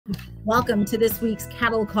Welcome to this week's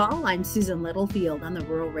Cattle Call. I'm Susan Littlefield on the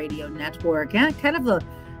Rural Radio Network. Yeah, kind of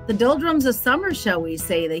the doldrums of summer, shall we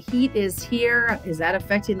say. The heat is here. Is that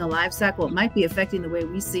affecting the livestock? Well, it might be affecting the way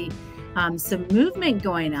we see some movement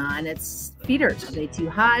going on. It's feeders. Are they too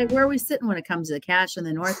high? Where are we sitting when it comes to the cash in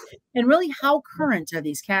the north? And really, how current are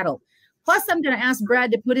these cattle? Plus, I'm going to ask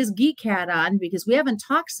Brad to put his geek hat on because we haven't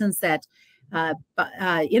talked since that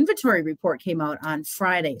inventory report came out on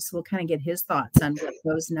Friday. So we'll kind of get his thoughts on what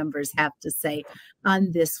those numbers have to say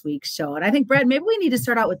on this week's show. And I think, Brad, maybe we need to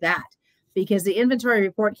start out with that because the inventory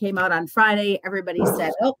report came out on Friday. Everybody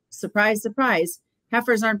said, oh, surprise, surprise,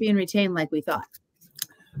 heifers aren't being retained like we thought.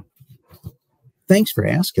 Thanks for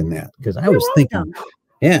asking that because I was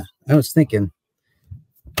thinking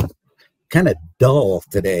kind of dull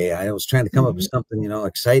today. I was trying to come up with something,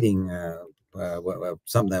 exciting,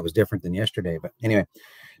 something that was different than yesterday. But anyway,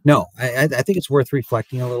 no, I think it's worth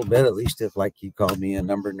reflecting a little bit, at least if, like you called me a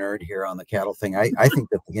number nerd here on the cattle thing. I think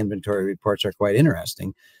that the inventory reports are quite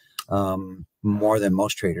interesting, more than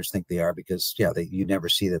most traders think they are, because you never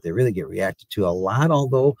see that they really get reacted to a lot.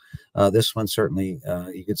 Although this one certainly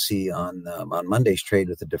you could see on Monday's trade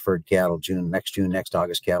with the deferred cattle, next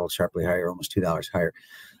August cattle sharply higher, almost $2 higher.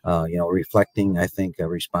 Reflecting, I think, a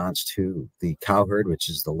response to the cow herd, which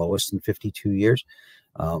is the lowest in 52 years.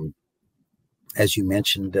 As you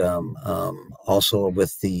mentioned, also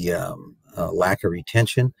with the lack of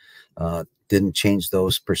retention, didn't change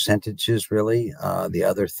those percentages really. The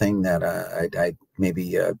other thing that I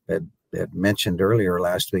maybe had mentioned earlier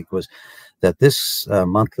last week was that this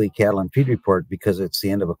monthly cattle and feed report, because it's the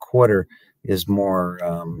end of a quarter, is more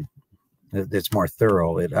it's more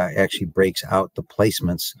thorough. It actually breaks out the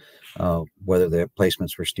placements, whether the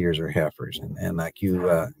placements were steers or heifers. And like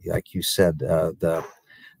you said, the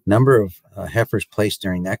number of heifers placed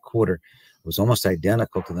during that quarter was almost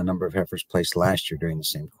identical to the number of heifers placed last year during the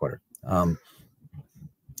same quarter.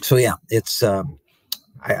 So yeah, it's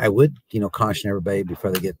I would caution everybody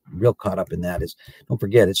before they get real caught up in that is, don't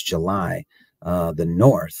forget it's July. The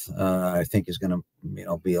north, I think, is going to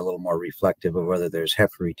be a little more reflective of whether there's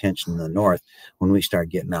heifer retention in the north when we start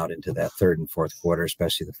getting out into that third and fourth quarter,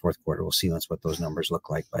 especially the fourth quarter. We'll see what those numbers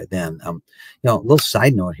look like by then. A little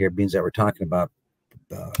side note here, being that we're talking about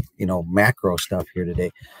macro stuff here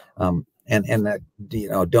today, and that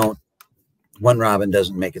don't, one robin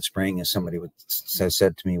doesn't make it spring, as somebody has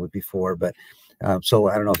said to me before, but. So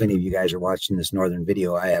I don't know if any of you guys are watching this northern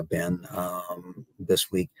video. I have been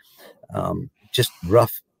this week. Just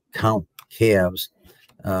rough count calves.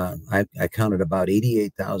 I counted about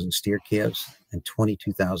 88,000 steer calves and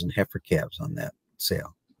 22,000 heifer calves on that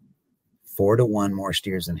sale. 4 to 1 more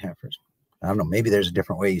steers than heifers. I don't know. Maybe there's a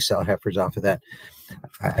different way you sell heifers off of that.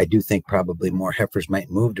 I do think probably more heifers might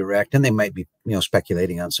move direct, and they might be,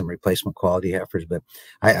 speculating on some replacement quality heifers. But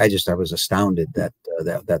I was astounded that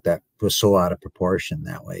that was so out of proportion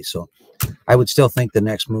that way. So I would still think the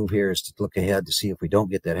next move here is to look ahead to see if we don't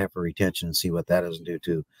get that heifer retention and see what that doesn't do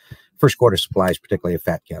to first quarter supplies, particularly of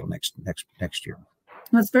fat cattle next year.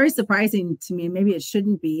 Well, it's very surprising to me. Maybe it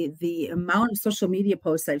shouldn't be, the amount of social media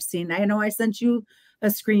posts I've seen. I know I sent you a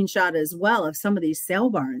screenshot as well of some of these sale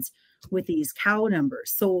barns with these cow numbers.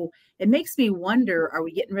 So it makes me wonder, are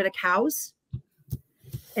we getting rid of cows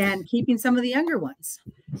and keeping some of the younger ones?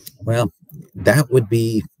 Well, that would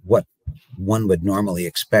be what one would normally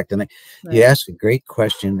expect. And you asked a great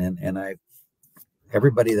question, and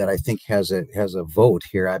everybody that I think has a vote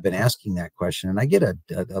here, I've been asking that question, and I get a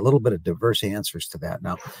little bit of diverse answers to that.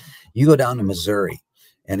 Now, you go down to Missouri,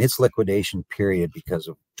 and it's liquidation period because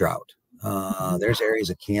of drought. There's areas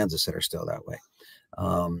of Kansas that are still that way.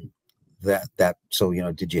 So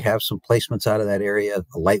did you have some placements out of that area?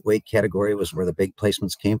 A lightweight category was where the big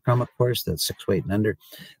placements came from, of course, the 6 weight and under,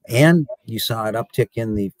 and you saw an uptick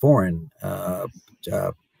in the foreign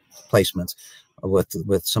placements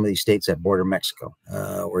with some of these states that border Mexico,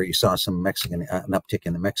 where you saw some an uptick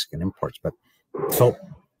in the Mexican imports. But so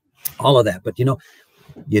all of that, but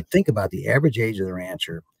you'd think about the average age of the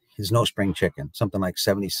rancher is no spring chicken, something like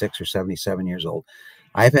 76 or 77 years old.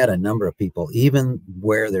 I've had a number of people, even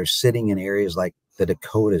where they're sitting in areas like the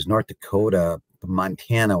Dakotas, North Dakota,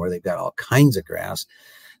 Montana, where they've got all kinds of grass.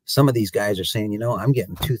 Some of these guys are saying, I'm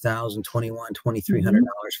getting $2,000, $2,100, $2,300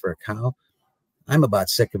 for a cow. I'm about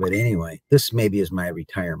sick of it anyway. This maybe is my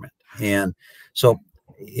retirement. And so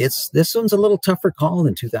this one's a little tougher call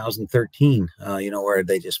than 2013, where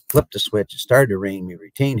they just flipped a switch. It started to rain. We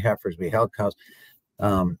retained heifers. We held cows.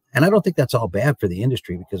 And I don't think that's all bad for the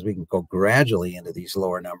industry, because we can go gradually into these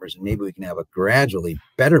lower numbers, and maybe we can have a gradually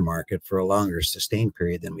better market for a longer sustained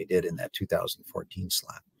period than we did in that 2014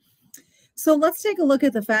 slot. So let's take a look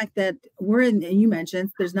at the fact that we're in, and you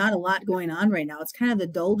mentioned there's not a lot going on right now. It's kind of the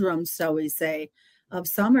doldrums, so we say, of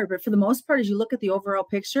summer. But for the most part, as you look at the overall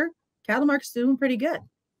picture, cattle market's doing pretty good.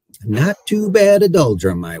 Not too bad a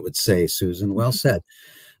doldrum, I would say, Susan. Well said.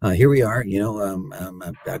 Here we are. I'm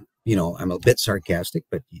a bit sarcastic,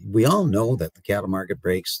 but we all know that the cattle market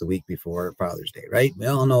breaks the week before Father's Day, right? We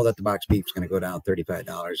all know that the box beef is going to go down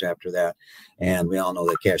 $35 after that, and we all know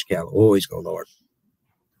that cash cattle always go lower.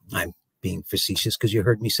 I'm being facetious because you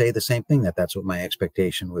heard me say the same thing, that's what my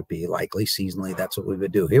expectation would be. Likely seasonally, that's what we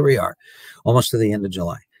would do. Here we are, almost to the end of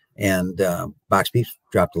July, and box beef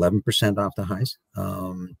dropped 11% off the highs.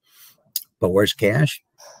 But where's cash?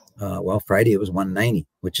 Well, Friday it was 190,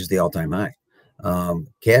 which is the all-time high.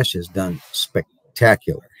 Cash has done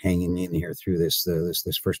spectacular hanging in here through this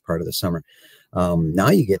first part of the summer.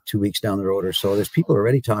 Now you get 2 weeks down the road or so, there's people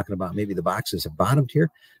already talking about maybe the boxes have bottomed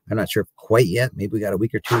here. I'm not sure quite yet. Maybe we got a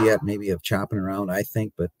week or two yet, maybe of chopping around, I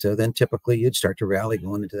think. But then typically you'd start to rally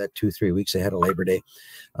going into that 2-3 weeks ahead of Labor Day.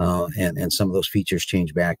 And some of those features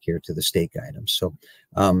change back here to the steak items. So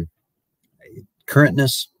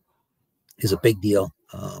currentness is a big deal.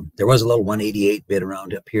 There was a little 188 bid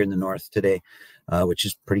around up here in the north today, which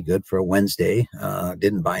is pretty good for a Wednesday.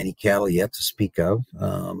 Didn't buy any cattle yet to speak of.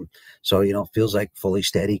 So, feels like fully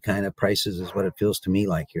steady kind of prices is what it feels to me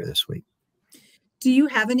like here this week. Do you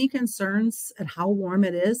have any concerns at how warm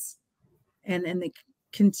it is and the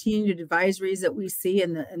continued advisories that we see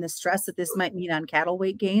and the stress that this might mean on cattle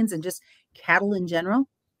weight gains and just cattle in general?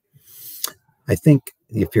 I think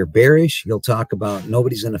if you're bearish, you'll talk about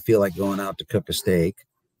nobody's going to feel like going out to cook a steak.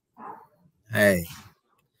 I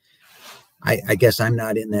guess I'm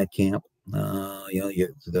not in that camp.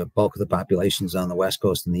 The bulk of the population's on the West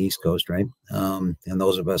Coast and the East Coast, right? And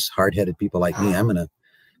those of us hard-headed people like me, I'm going to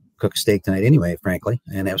cook a steak tonight anyway, frankly,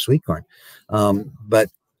 and have sweet corn. But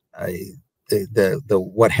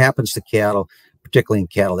what happens to cattle, particularly in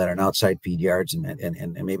cattle that are in outside feed yards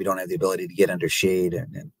and maybe don't have the ability to get under shade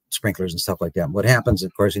and sprinklers and stuff like that. What happens,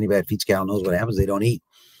 of course, anybody that feeds cattle knows what happens. They don't eat.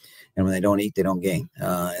 And when they don't eat, they don't gain.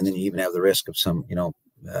 And then you even have the risk of some,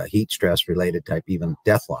 heat stress related type, even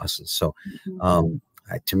death losses. So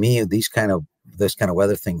to me, this kind of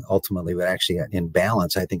weather thing ultimately would actually, in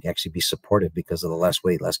balance, I think actually be supportive because of the less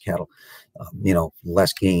weight, less cattle,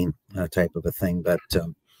 less gain type of a thing. But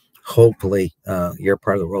hopefully your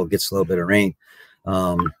part of the world gets a little bit of rain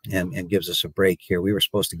and gives us a break here. We were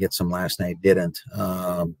supposed to get some last night, didn't.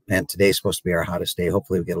 And today's supposed to be our hottest day.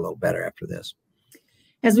 Hopefully we get a little better after this.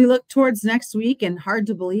 As we look towards next week and hard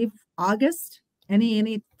to believe August,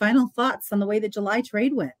 any final thoughts on the way that July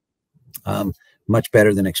trade went? Much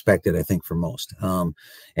better than expected, I think, for most. And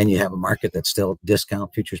you have a market that's still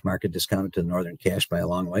futures market discounted to the northern cash by a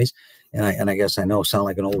long ways. And I guess I know I sound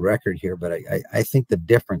like an old record here, but I think the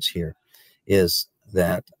difference here is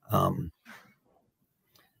that,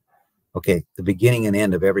 okay, the beginning and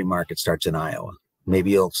end of every market starts in Iowa.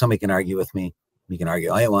 Maybe somebody can argue with me. You can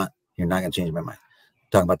argue all you want. You're not going to change my mind. I'm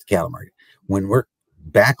talking about the cattle market. When we're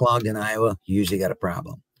backlogged in Iowa, you usually got a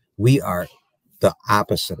problem. We are the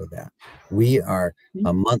opposite of that. We are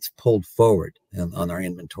a month pulled forward on our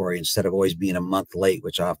inventory instead of always being a month late,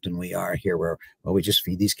 which often we are here where, well, we just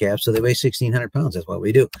feed these calves so they weigh 1,600 pounds. That's what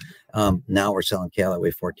we do. Now we're selling cattle that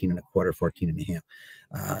weigh 14 and a quarter, 14 and a half.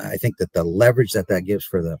 I think that the leverage that gives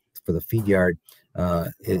for the feed yard,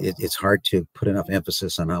 it's hard to put enough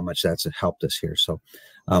emphasis on how much that's helped us here. So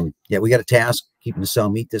yeah, we got a task keeping the sell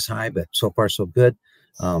meat this high, but so far so good.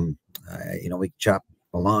 We can chop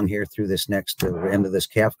along here through this next end of this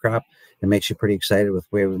calf crop. It makes you pretty excited with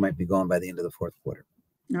where we might be going by the end of the fourth quarter.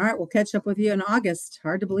 All right, we'll catch up with you in August.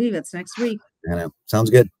 Hard to believe it's next week. I know. Sounds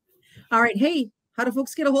good. All right. Hey, how do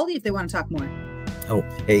folks get a hold of you if they want to talk more? Oh,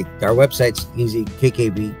 hey, our website's easy,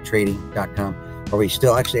 kkbtrading.com. Or we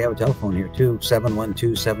still actually have a telephone here too,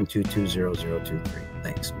 712-722-0023.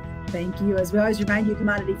 Thanks. Thank you. As we always remind you,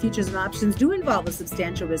 commodity futures and options do involve a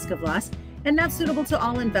substantial risk of loss and not suitable to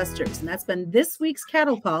all investors. And that's been this week's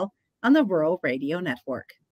Cattle Call on the Rural Radio Network.